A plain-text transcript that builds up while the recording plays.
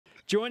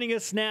Joining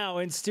us now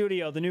in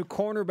studio, the new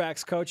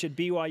cornerbacks coach at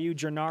BYU,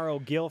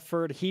 Jernaro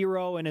Gilford,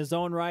 hero in his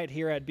own right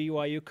here at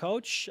BYU.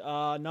 Coach,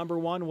 number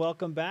one,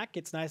 welcome back.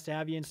 It's nice to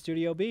have you in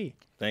Studio B.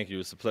 Thank you.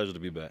 It's a pleasure to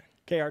be back.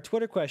 Okay, our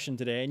Twitter question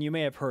today, and you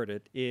may have heard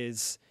it,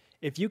 is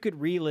if you could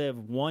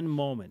relive one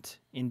moment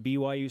in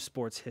BYU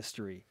sports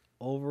history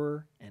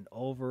over and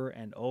over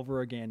and over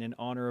again in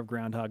honor of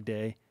Groundhog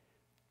Day,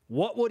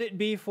 what would it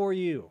be for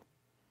you?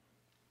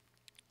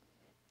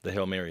 The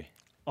Hail Mary.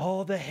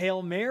 Oh, the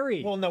Hail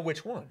Mary. Well, no,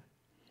 which one?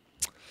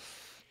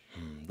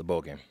 The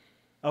bowl game.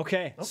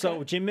 Okay,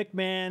 so Jim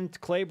McMahon,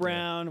 Clay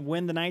Brown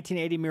win the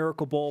 1980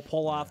 Miracle Bowl,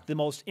 pull off the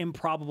most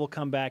improbable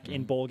comeback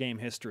in bowl game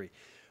history.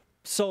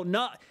 So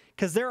not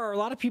because there are a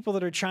lot of people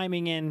that are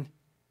chiming in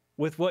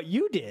with what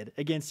you did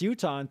against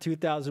Utah in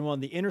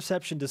 2001, the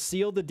interception to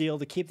seal the deal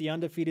to keep the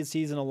undefeated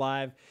season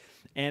alive.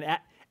 And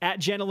at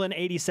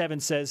Genelin87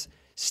 says,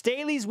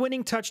 Staley's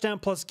winning touchdown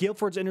plus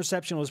Gilford's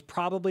interception was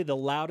probably the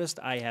loudest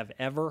I have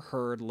ever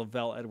heard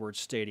Lavelle Edwards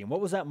Stadium.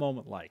 What was that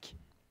moment like?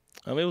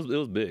 I mean, it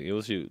was big. It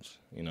was huge.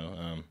 You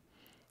know,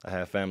 I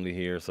have family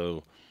here,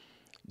 so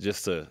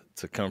just to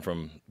come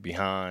from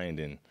behind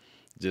and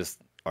just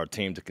our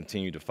team to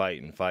continue to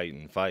fight and fight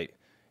and fight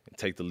and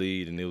take the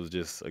lead, and it was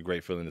just a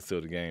great feeling to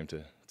seal the game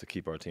to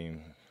keep our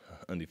team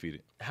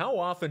undefeated. How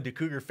often do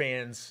Cougar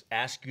fans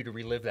ask you to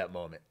relive that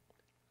moment?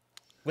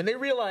 When they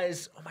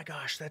realize, oh my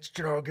gosh, that's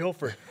Jernaro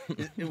Gilford,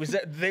 was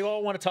that they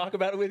all want to talk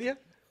about it with you?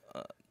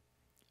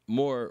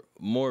 More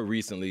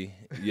recently,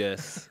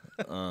 yes.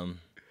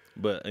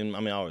 But I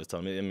mean, I always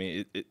tell them. I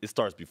mean, it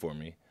starts before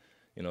me.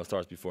 You know, it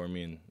starts before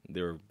me, and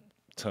there are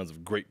tons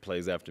of great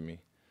plays after me.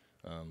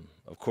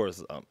 Of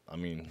course, I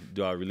mean,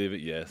 do I relive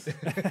it? Yes.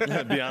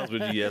 To be honest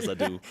with you, yes, I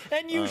do.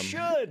 And you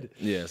should.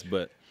 Yes,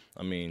 but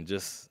I mean,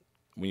 just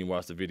when you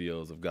watch the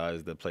videos of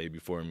guys that played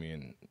before me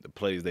and the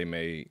plays they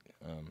made,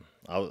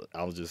 I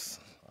was just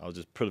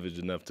privileged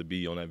enough to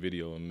be on that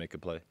video and make a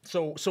play.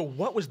 So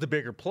what was the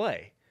bigger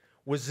play?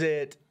 Was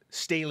it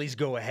Staley's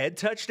go-ahead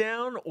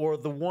touchdown or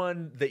the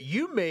one that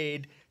you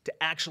made to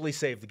actually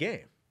save the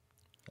game?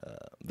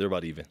 They're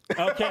about even.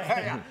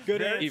 Okay. Good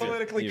Very answer.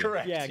 politically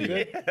correct. Yeah,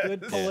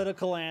 good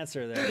political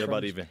answer there. They're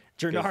about even.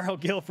 Jernaro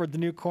Gilford, the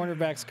new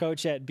cornerbacks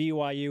coach at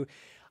BYU.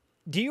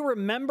 Do you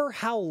remember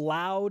how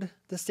loud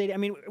the stadium? I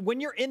mean, when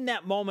you're in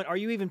that moment, are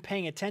you even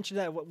paying attention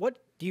to that? What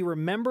do you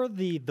remember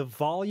the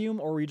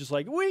volume, or were you just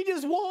like, we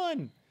just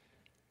won?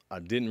 I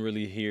didn't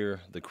really hear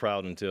the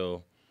crowd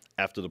until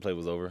after the play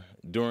was over.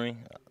 During,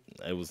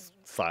 it was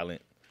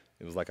silent.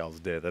 It was like I was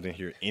dead. I didn't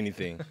hear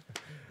anything.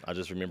 I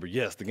just remember,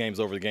 yes, the game's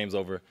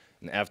over.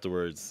 And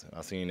afterwards,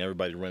 I seen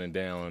everybody running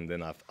down, and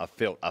then I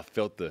felt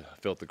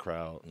the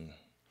crowd, and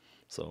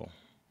so,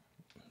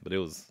 but it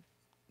was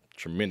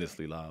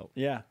tremendously loud.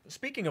 Yeah.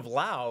 Speaking of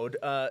loud,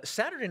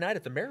 Saturday night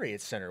at the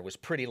Marriott Center was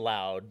pretty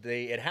loud.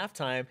 They, at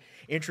halftime,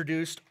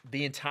 introduced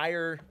the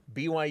entire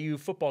BYU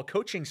football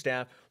coaching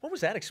staff. What was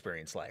that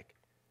experience like?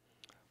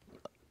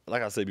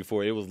 Like I said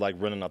before, it was like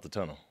running out the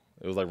tunnel.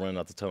 It was like running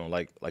out the tunnel,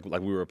 like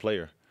we were a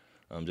player.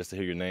 Just to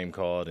hear your name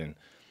called and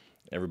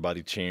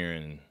everybody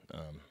cheering,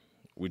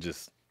 we're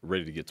just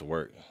ready to get to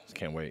work. Just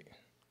can't wait.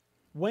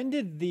 When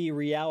did the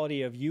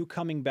reality of you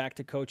coming back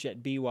to coach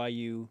at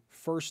BYU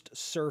first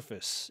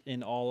surface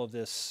in all of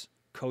this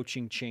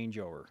coaching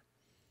changeover?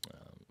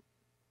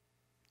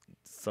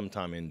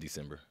 Sometime in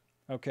December.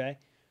 Okay.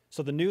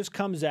 So the news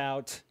comes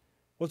out.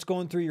 What's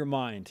going through your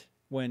mind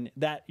when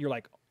that you're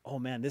like, oh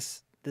man,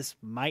 this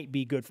might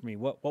be good for me?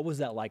 What was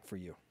that like for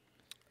you?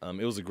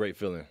 It was a great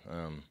feeling.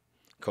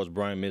 Coach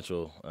Brian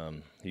Mitchell,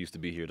 he used to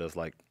be here. That's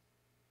like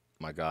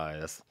my guy.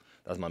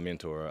 That's my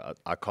mentor.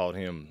 I called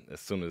him as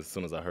soon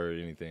as I heard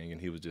anything, and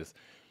he was just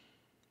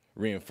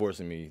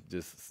reinforcing me,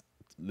 just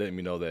letting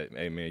me know that,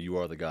 hey man, you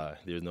are the guy.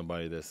 There's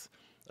nobody that's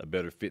a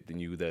better fit than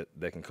you that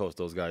can coach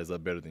those guys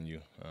up better than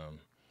you.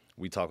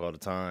 We talk all the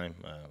time.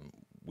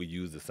 We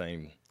use the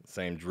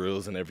same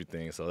drills and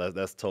everything. So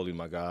that's totally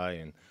my guy,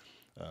 and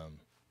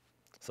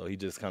so he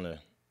just kind of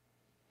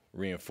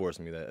reinforced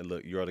me that,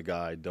 look, you're the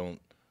guy. Don't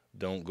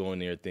go in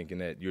there thinking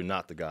that you're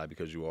not the guy,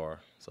 because you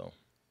are. So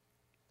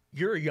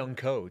you're a young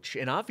coach,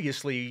 and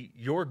obviously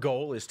your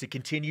goal is to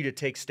continue to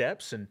take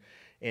steps and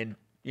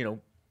you know,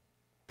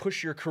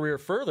 push your career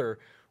further.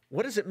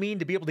 What does it mean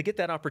to be able to get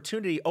that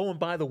opportunity? Oh, and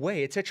by the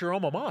way, it's at your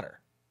alma mater.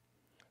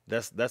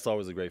 That's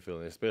always a great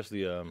feeling,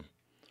 especially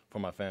for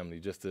my family,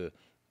 just to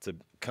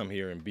come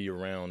here and be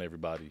around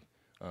everybody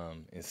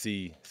and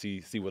see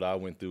what I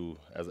went through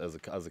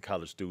as a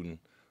college student.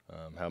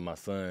 Have my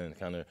son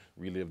kind of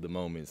relive the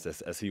moments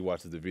as he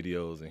watches the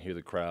videos and hear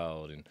the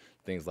crowd and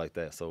things like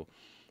that. So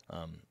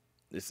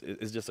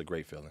it's just a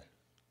great feeling.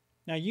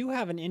 Now, you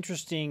have an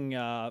interesting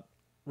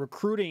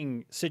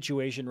recruiting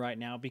situation right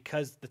now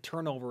because the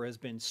turnover has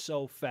been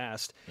so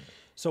fast.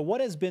 So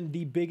what has been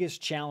the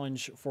biggest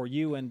challenge for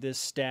you and this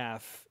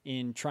staff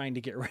in trying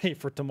to get ready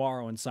for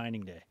tomorrow and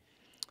signing day?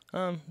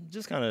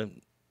 Just kind of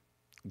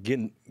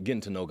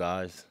getting to know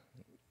guys,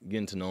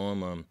 getting to know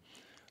them,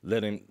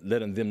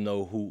 letting them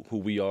know who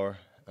we are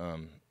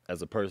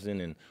as a person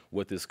and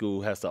what this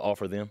school has to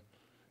offer them.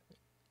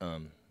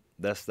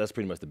 that's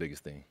pretty much the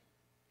biggest thing.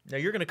 Now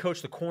you're going to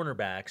coach the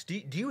cornerbacks.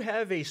 Do you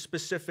have a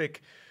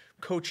specific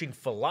coaching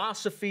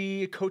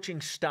philosophy,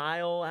 coaching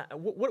style?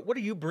 What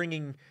are you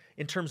bringing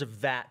in terms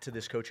of that to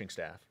this coaching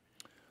staff?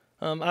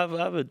 I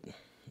have a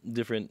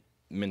different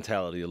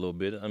mentality a little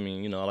bit. I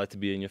mean, you know, I like to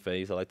be in your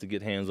face. I like to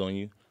get hands on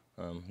you.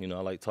 You know,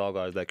 I like tall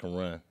guys that can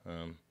run.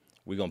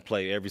 We're gonna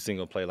play every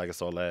single play like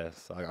it's our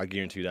last. I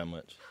guarantee you that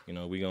much. You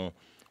know, we're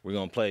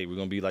gonna play. We're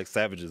gonna be like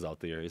savages out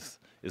there.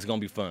 It's gonna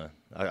be fun.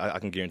 I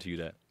can guarantee you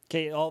that.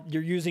 Okay,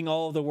 you're using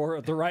all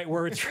of the right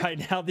words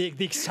right now. The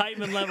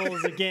excitement level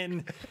is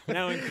again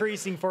now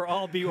increasing for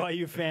all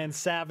BYU fans,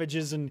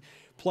 savages, and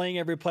playing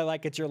every play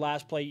like it's your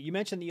last play. You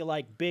mentioned that you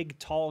like big,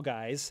 tall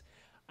guys.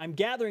 I'm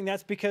gathering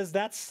that's because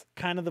that's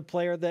kind of the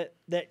player that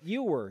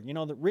you were. You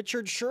know, the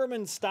Richard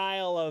Sherman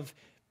style of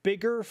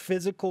bigger,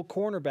 physical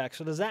cornerback.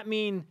 So does that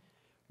mean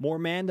more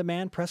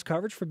man-to-man press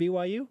coverage for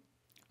BYU?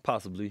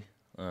 Possibly,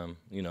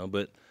 you know,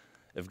 but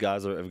if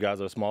guys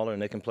are smaller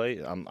and they can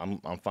play,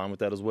 I'm fine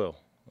with that as well.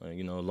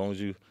 You know, as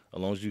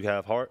long as you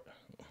have heart,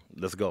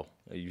 let's go.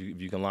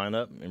 If you can line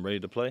up and ready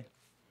to play,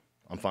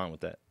 I'm fine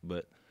with that.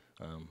 But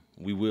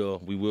we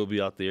will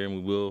be out there and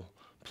we will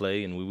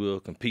play and we will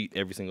compete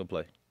every single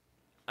play.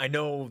 I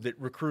know that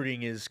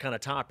recruiting is kind of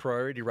top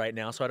priority right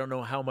now, so I don't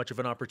know how much of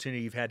an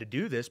opportunity you've had to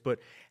do this, but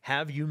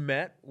have you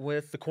met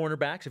with the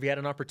cornerbacks? Have you had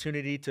an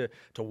opportunity to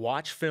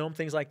watch film,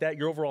 things like that?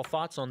 Your overall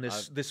thoughts on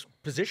this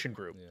position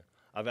group? Yeah.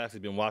 I've actually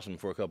been watching them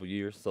for a couple of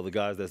years. So the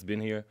guys that's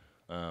been here,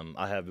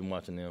 I have been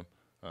watching them.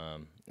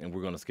 And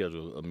we're going to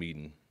schedule a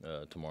meeting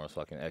tomorrow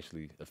so I can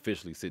actually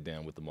officially sit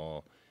down with them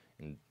all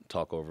and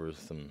talk over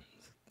some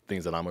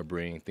things that I'm going to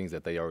bring, things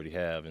that they already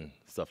have, and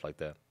stuff like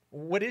that.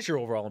 What is your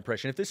overall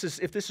impression? If this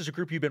is a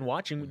group you've been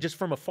watching just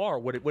from afar,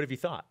 what have you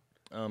thought?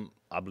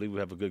 I believe we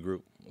have a good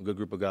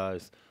group of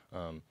guys,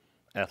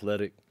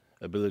 athletic,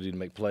 ability to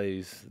make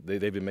plays.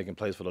 They've been making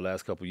plays for the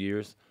last couple of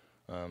years,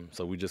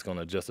 so we're just going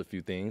to adjust a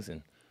few things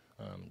and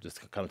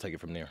just kind of take it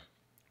from there.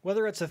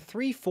 Whether it's a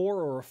 3-4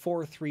 or a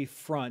 4-3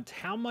 front,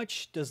 how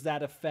much does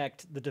that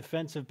affect the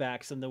defensive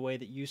backs and the way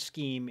that you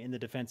scheme in the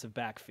defensive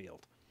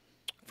backfield?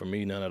 For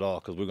me, none at all,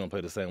 because we're going to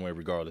play the same way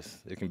regardless.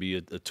 It can be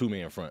a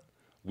two-man front.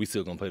 We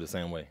still going to play the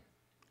same way.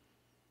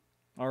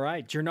 All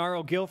right,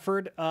 Jernaro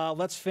Gilford,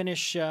 let's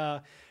finish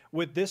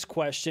with this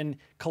question.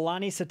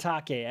 Kalani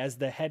Sitake as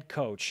the head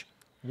coach,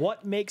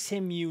 what makes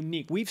him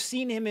unique? We've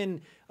seen him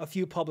in a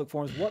few public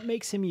forums. What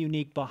makes him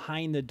unique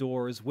behind the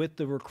doors with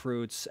the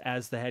recruits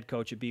as the head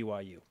coach at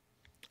BYU?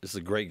 It's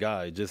a great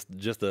guy, just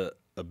the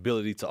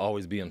ability to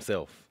always be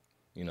himself.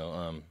 You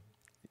know,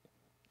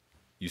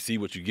 you see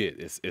what you get.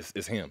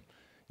 It's him.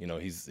 You know,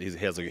 he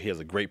has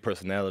a great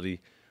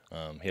personality.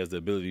 He has the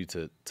ability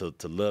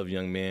to love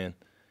young men,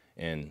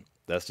 and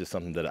that's just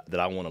something that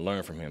I want to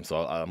learn from him. So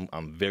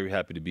I'm very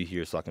happy to be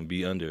here so I can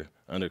be under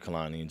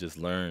Kalani and just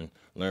learn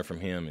from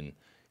him and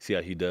see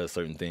how he does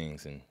certain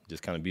things and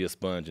just kind of be a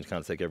sponge and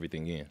kind of take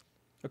everything in.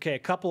 Okay, a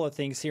couple of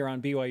things here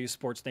on BYU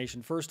Sports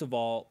Nation. First of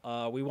all,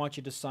 we want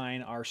you to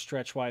sign our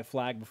stretch Y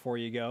flag before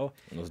you go.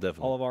 Most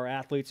definitely. All of our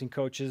athletes and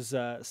coaches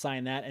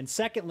sign that. And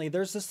secondly,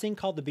 there's this thing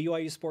called the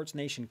BYU Sports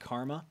Nation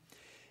Karma.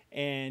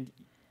 And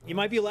you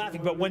might be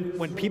laughing, but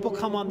when people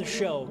come on the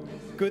show,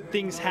 good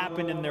things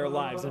happen in their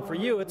lives. And for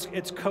you,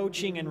 it's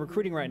coaching and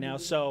recruiting right now.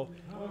 So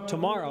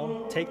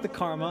tomorrow, take the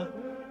karma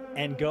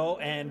and go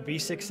and be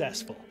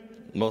successful.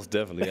 Most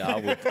definitely. I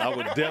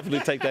would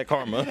definitely take that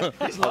karma.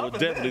 I would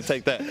definitely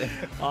take that.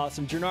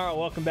 Awesome. Jernaro,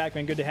 welcome back,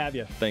 man. Good to have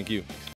you. Thank you.